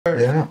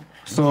Yeah.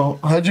 So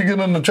how'd you get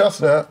into chess,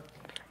 Dad?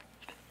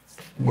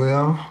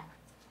 Well,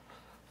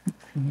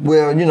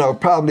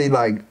 probably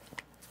like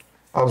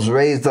I was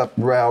raised up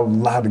around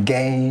a lot of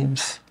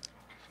games,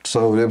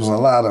 so there was a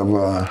lot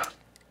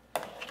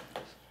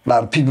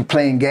of people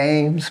playing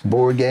games,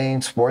 board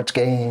games, sports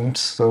games.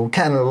 So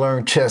kind of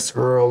learned chess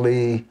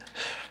early,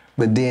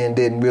 but then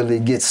didn't really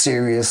get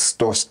serious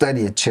or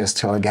study chess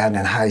till I got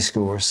in high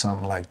school or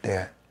something like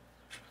that.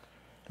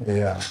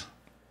 Yeah.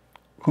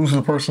 Who's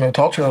the person that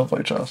taught you how to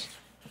play chess?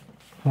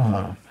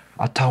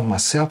 I taught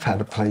myself how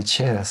to play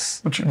chess.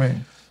 What you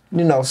mean?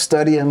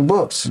 Studying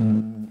books,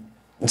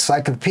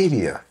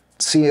 encyclopedia.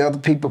 See other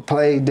people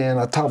play, then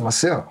I taught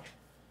myself.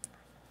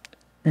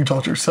 You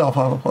taught yourself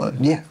how to play?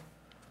 Yeah.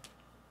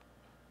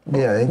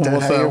 Yeah, ain't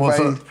that how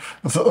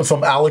everybody...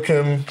 Some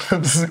Alcan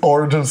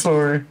origin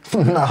story?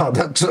 No,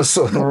 that's just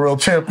a real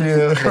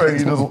champion.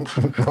 Right?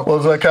 What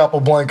was that,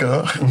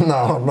 Capablanca?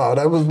 No,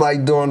 that was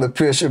like during the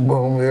Fisher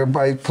boom.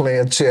 Everybody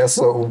playing chess,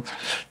 so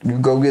you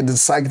go get the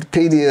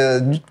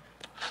encyclopedia.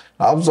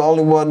 I was the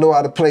only one who knew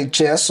how to play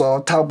chess, so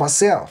I taught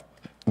myself.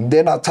 And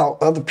then I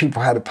taught other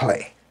people how to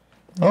play.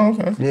 Oh,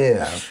 okay.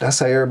 Yeah, that's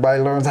how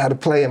everybody learns how to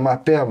play in my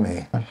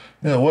family.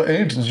 Yeah, what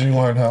age did you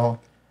learn how,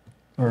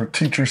 or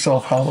teach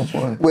yourself how to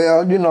play?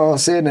 Well, I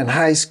said in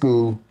high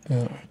school.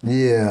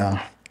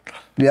 Yeah,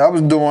 I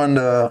was doing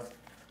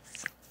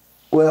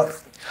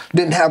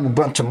didn't have a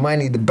bunch of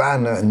money to buy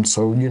nothing,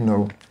 so,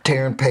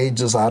 tearing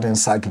pages out of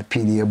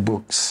encyclopedia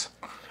books.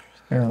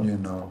 Yeah.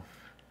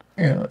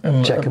 Yeah,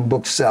 checking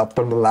books out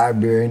from the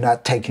library,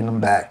 not taking them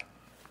back.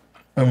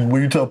 And will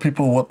you tell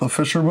people what the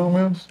Fisher boom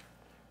is?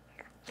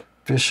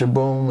 Fisher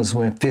boom is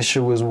when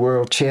Fisher was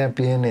world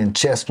champion and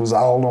chess was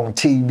all on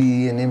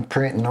TV and in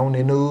print and on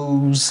the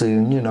news,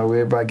 and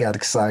everybody got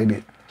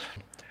excited.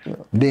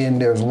 Then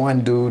there's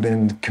one dude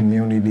in the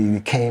community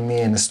that came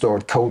in and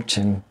started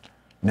coaching,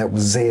 and that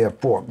was Zed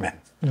Fortman.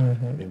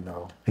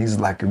 He's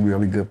like a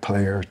really good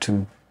player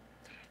too.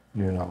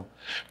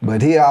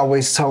 But he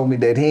always told me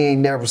that he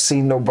ain't never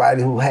seen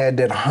nobody who had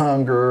that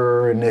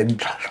hunger and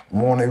that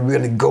want to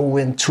really go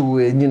into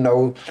it.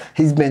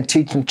 He's been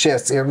teaching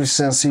chess ever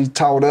since he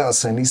taught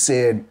us, and he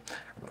said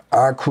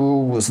our crew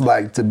was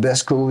like the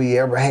best crew he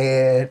ever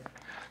had.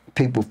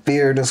 People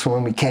feared us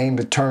when we came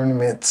to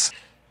tournaments.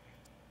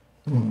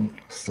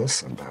 What's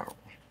this about?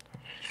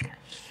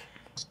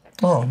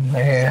 Oh,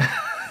 man.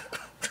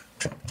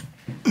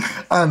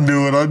 I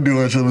knew it. I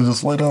should have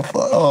just went up.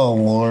 Oh,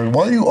 Lord.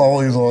 Why are you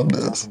always on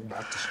this?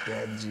 About the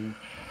strategy.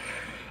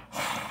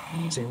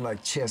 It seems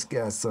like chess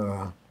gets,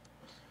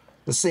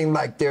 it seems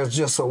like there's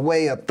just a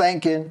way of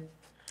thinking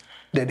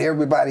that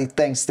everybody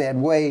thinks that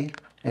way,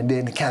 and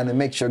then it kind of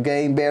makes your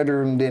game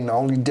better, and then the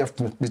only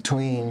difference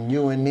between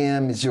you and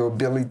them is your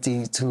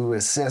ability to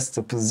assess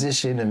the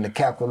position and to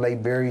calculate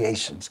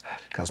variations,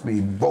 because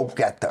we both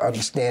got the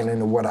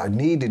understanding of what I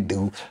need to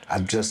do.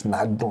 I'm just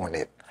not doing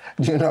it.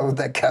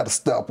 That kind of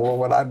stuff. Or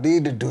what I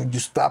need to do, you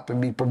stopping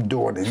me from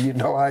doing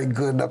it. I ain't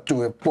good enough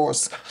to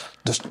enforce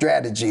the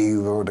strategy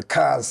or the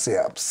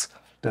concepts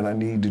that I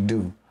need to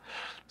do.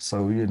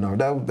 So,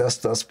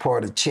 that's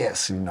part of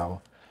chess,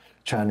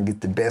 trying to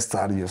get the best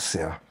out of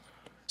yourself.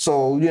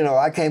 So,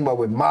 I came up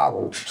with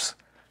models,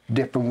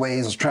 different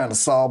ways of trying to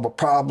solve a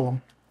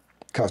problem,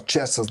 because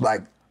chess is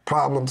like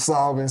problem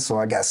solving, so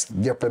I got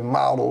different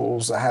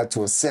models. I had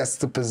to assess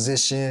the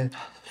position,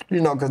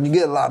 because you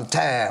get a lot of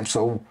time,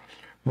 so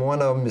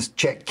one of them is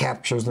check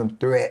captures and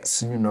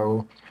threats,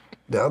 The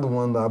other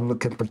one, I'm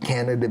looking for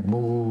candidate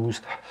moves.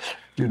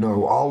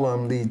 All of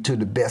them lead to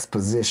the best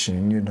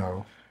position,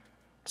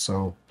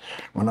 So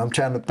when I'm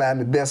trying to find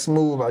the best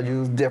move, I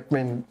use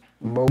different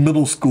moves.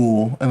 Middle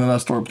school, and then I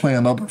start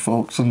playing other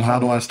folks, and how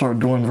do I start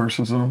doing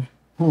versus them?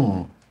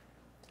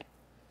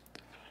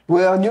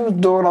 Well, you was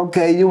doing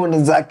okay. You weren't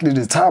exactly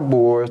the top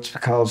boards,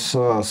 because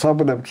some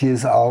of them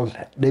kids,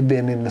 they've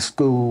been in the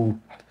school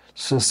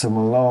system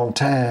a long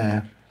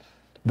time.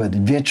 But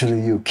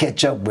eventually you'll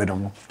catch up with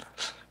them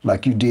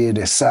like you did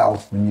at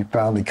South when you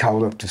finally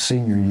caught up to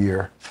senior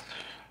year.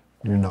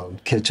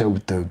 Catch up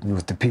with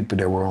the people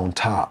that were on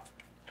top.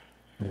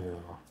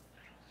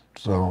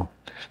 So,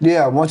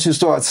 yeah, once you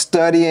start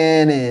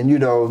studying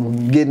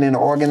and, getting into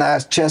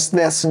organized chess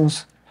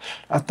lessons,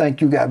 I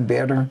think you got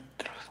better.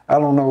 I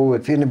don't know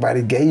if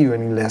anybody gave you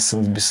any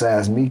lessons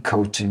besides me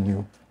coaching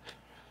you.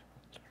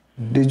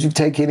 Did you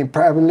take any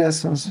private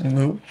lessons?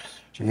 No.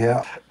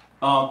 Yeah.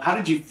 How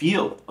did you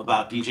feel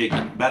about DJ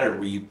getting better?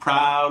 Were you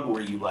proud?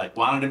 Were you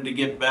wanted him to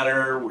get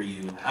better?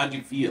 How did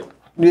you feel?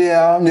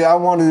 Yeah, I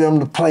wanted him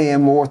to play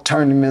in more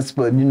tournaments,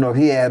 but,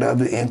 he had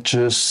other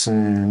interests,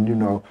 and,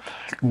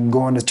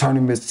 going to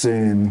tournaments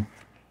and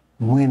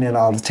winning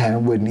all the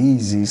time wasn't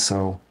easy.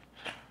 So,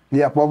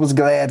 yeah, I was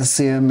glad to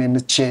see him in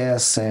the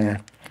chess,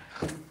 and,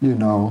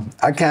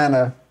 I kind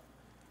of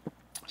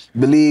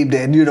believed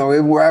that,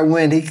 everywhere I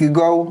went, he could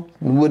go.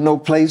 There was no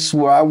place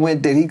where I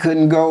went that he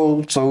couldn't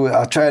go. So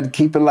I tried to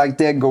keep it like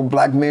that. Go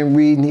black man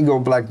reading, he go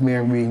black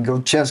man reading.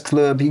 Go chess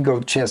club, he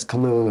go chess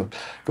club.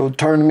 Go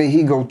tournament,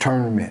 he go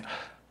tournament.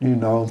 You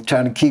know,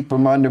 trying to keep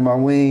him under my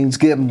wings,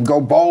 get him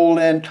go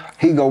bowling.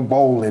 He go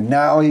bowling.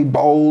 Now he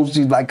bowls.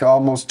 He's like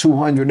almost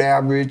 200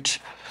 average.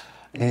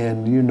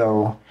 And, you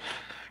know,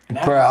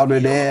 proud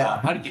of that.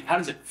 How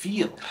does it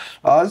feel?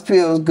 Oh, it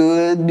feels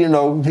good. You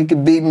know, he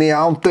can beat me. I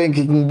don't think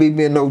he can beat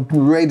me in no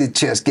rated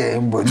chess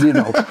game, but, you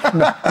know,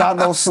 not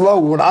no slow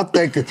one. I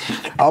think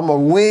I'm a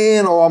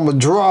win or I'm a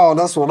draw.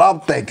 That's what I'm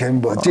thinking.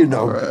 But, you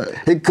know,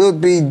 it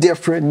could be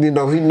different. You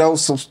know, he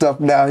knows some stuff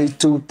now. He's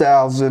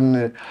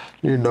 2,000,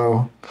 you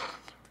know.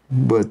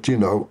 But, you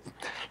know,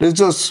 it's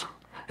just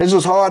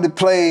hard to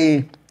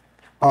play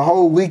a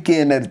whole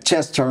weekend at a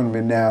chess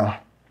tournament now.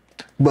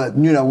 But,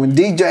 you know, when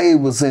DJ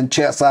was in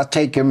chess, I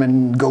take him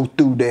and go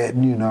through that,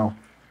 you know.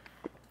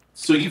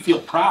 So you feel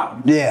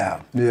proud?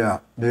 Yeah.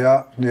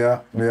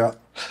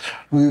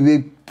 We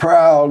be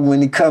proud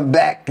when he come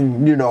back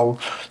and, you know,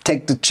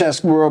 take the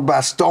chess world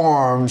by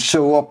storm,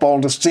 show up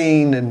on the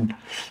scene and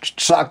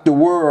shock the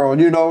world,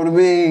 you know what I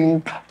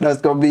mean? That's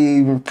going to be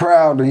even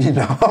prouder, you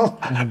know.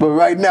 But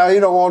right now,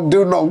 he don't want to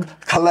do no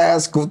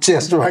classical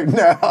chess right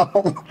now.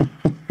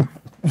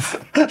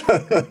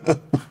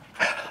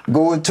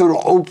 Going to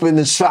the open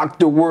and shock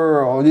the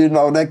world, you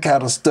know, that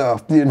kind of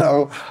stuff, you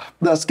know.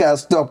 That kind of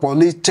stuff, or at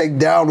least take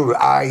down an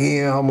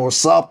IM or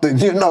something,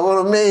 you know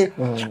what I mean?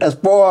 As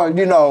far as,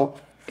 you know,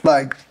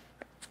 like,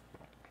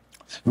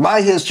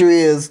 my history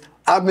is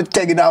I've been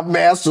taking out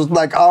masters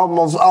like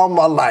almost all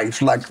my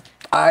life, like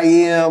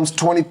IMs,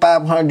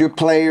 2,500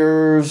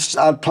 players.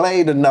 I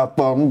played enough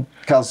of them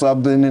because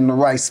I've been in the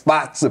right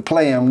spots to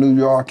play them, New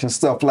York and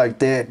stuff like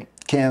that,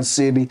 Kansas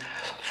City.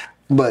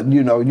 But,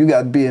 you know, you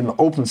got to be in the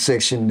open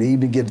section to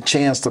even get a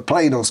chance to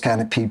play those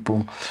kind of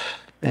people.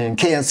 And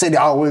Kansas City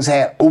always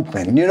had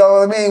open, you know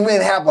what I mean? We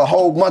didn't have a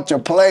whole bunch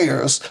of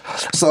players.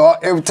 So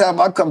every time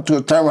I come to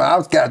a tournament, I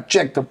just got to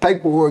check the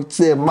paperwork,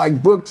 said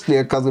Mike Brooks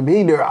there, because if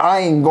he there,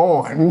 I ain't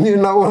going, you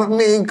know what I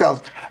mean?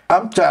 Because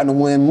I'm trying to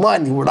win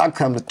money when I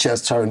come to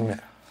chess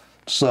tournament.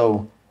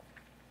 So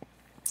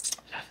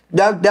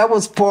that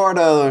was part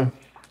of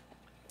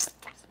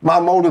my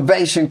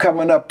motivation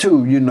coming up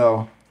too, you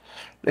know.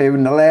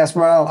 In the last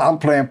round, I'm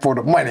playing for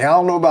the money. I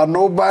don't know about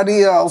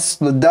nobody else.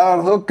 The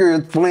Don Hooker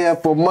is playing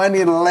for money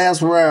in the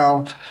last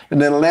round.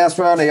 And then the last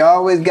round, they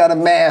always got a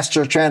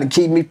master trying to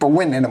keep me from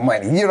winning the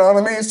money. You know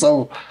what I mean?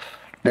 So,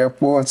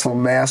 therefore,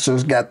 some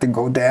masters got to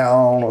go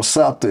down or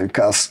something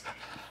because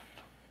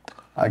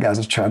I got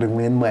to try to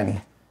win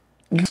money.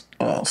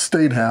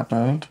 State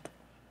happened,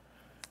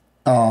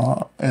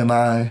 and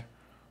I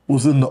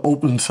was in the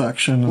open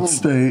section in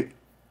state.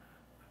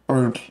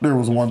 Or there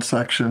was one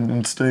section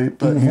in state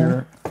that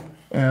year,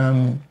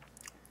 and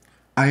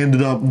I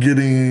ended up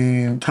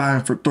getting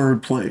time for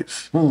third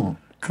place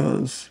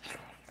because.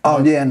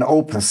 Oh yeah, in the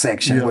open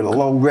section with a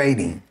low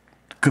rating.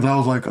 Because I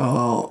was like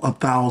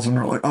 1,000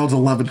 or like I was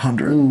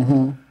 1,100,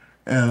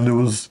 and there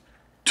was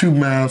two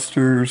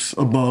masters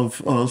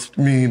above us,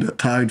 me that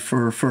tied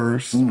for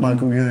first,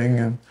 Michael Yang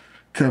and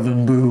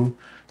Kevin Boo,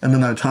 and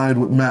then I tied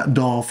with Matt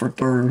Dahl for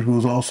third, who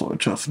was also a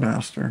chess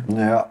master.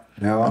 Yeah.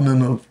 And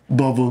then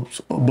above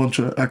a bunch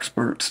of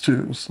experts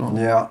too. So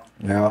Yeah.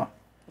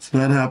 So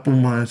that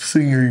happened my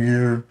senior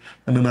year,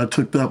 and then I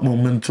took that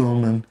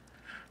momentum, and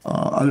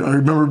I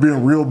remember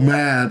being real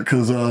mad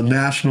because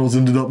nationals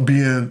ended up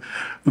being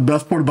the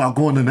best part about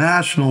going to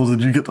nationals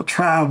is you get to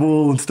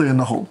travel and stay in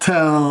the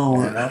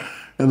hotel,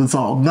 and it's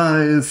all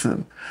nice.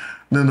 And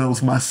then it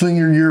was my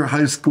senior year of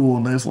high school,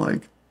 and they was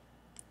like,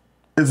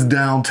 "It's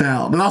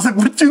downtown," and I was like,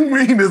 "What do you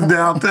mean it's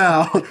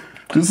downtown?"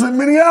 Just in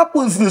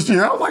Minneapolis this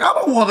year. I was like, I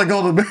don't want to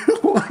go to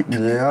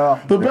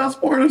Minneapolis. The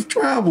best part is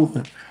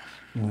traveling.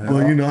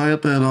 But, you know, I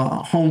had that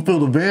home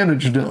field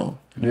advantage, though.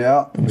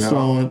 And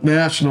so at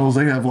Nationals,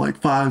 they have like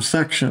 5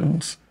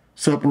 sections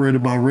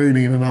separated by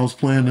rating, and I was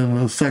playing in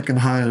the second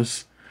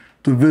highest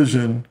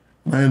division.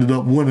 I ended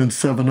up winning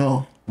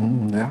 7-0.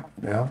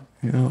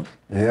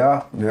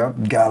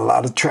 Got a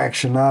lot of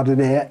traction out of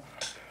that.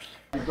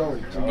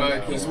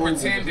 But he's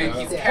pretending,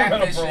 he's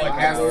catfishing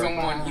as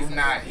someone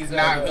he's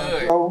not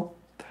good.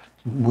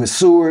 With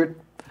Seward,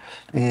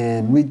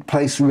 and we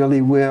placed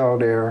really well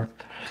there.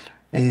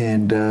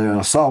 And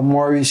I saw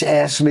Maurice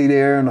Ashley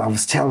there, and I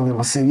was telling him,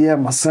 I said, yeah,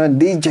 my son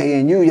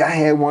DJ and y'all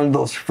had one of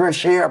those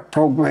fresh air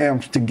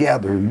programs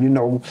together. You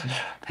know,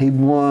 he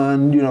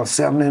won,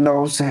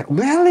 7-0. Said,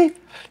 really?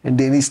 And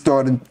then he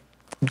started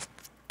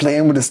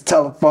playing with his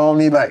telephone.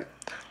 He like,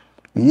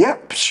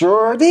 yep,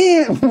 sure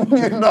did. He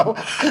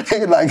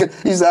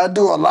said, I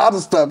do a lot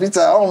of stuff. He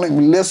said, I don't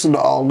even listen to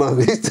all of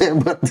it. He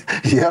said, but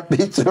yep,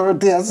 he sure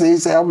did. He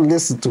said, I'm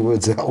listening to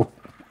it though.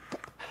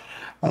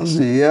 I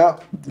said,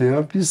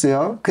 yep. He said,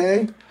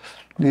 okay.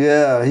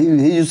 Yeah, he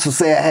used to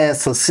say I had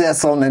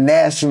success on the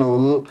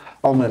national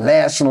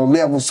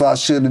level, so I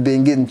should have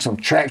been getting some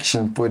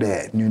traction for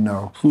that,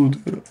 Who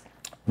did?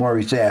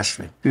 Maurice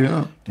Ashley.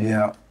 Yeah.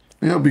 Yeah.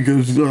 Yeah,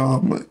 because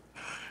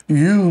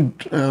you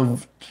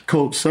have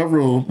coached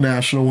several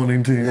national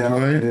winning teams,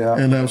 right? Yeah.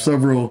 And have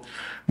several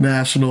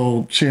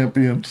national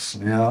champions.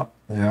 Yeah.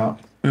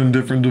 In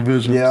different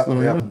divisions. Yeah.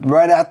 So,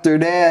 Right after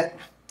that,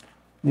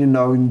 you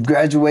know,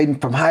 graduating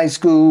from high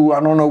school.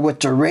 I don't know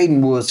what your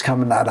rating was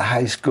coming out of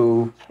high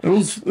school. It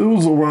was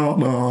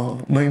around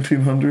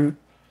 1900.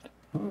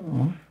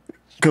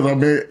 Because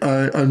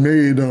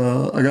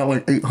I got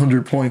like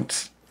 800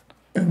 points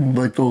in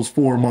like those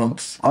 4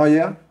 months. Oh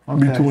yeah,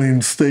 okay.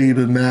 Between state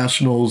and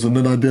nationals, and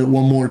then I did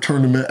one more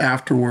tournament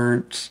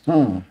afterwards.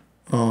 And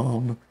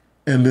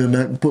then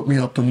that put me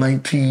up to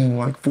 19,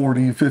 like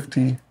 40,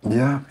 50.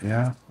 Yeah.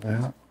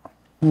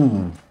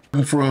 And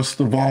for us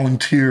to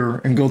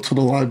volunteer and go to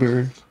the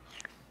library.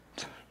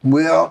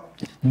 Well,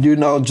 you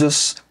know,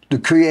 just to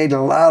create a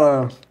lot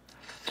of,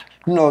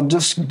 you know,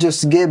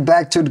 just get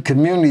back to the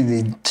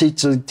community,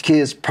 teach the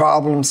kids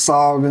problem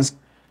solving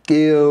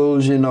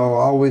skills, you know,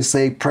 always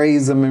say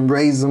praise them and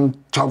raise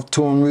them, talk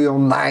to them real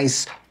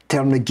nice,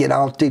 tell them to get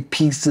out their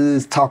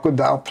pieces, talk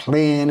about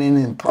planning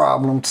and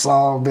problem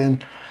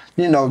solving,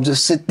 you know,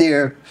 just sit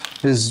there,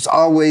 just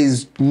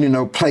always, you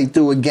know, play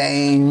through a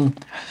game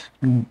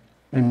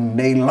and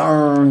they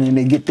learn and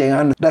they get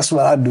their that's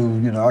what I do,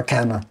 you know, I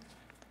kind of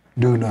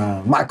do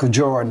the Michael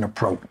Jordan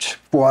approach.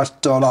 Before I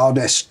start all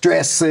that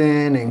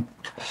stressing and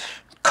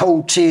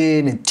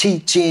coaching and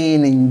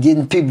teaching and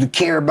getting people to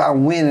care about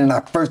winning,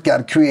 I first got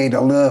to create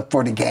a love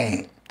for the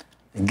game.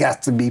 It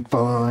got to be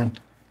fun,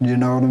 you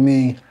know what I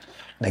mean?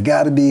 They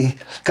got to be,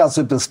 because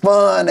if it's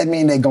fun, that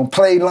means they're going to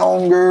play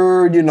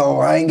longer, you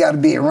know, I ain't got to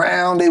be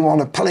around. They want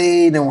to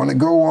play, they want to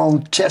go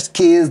on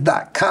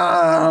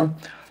chesskids.com,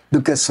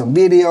 look at some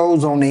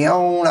videos on their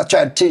own. I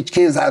try to teach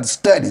kids how to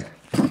study.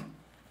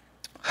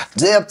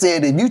 Jeff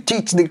said, if you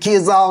teach the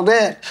kids all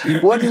that,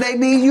 what do they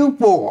need you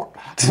for?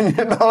 You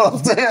know what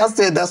I'm saying? I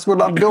said, that's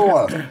what I'm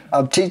doing.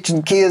 I'm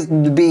teaching kids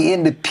to be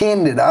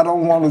independent. I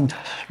don't want to,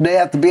 they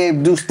have to be able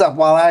to do stuff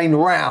while I ain't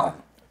around.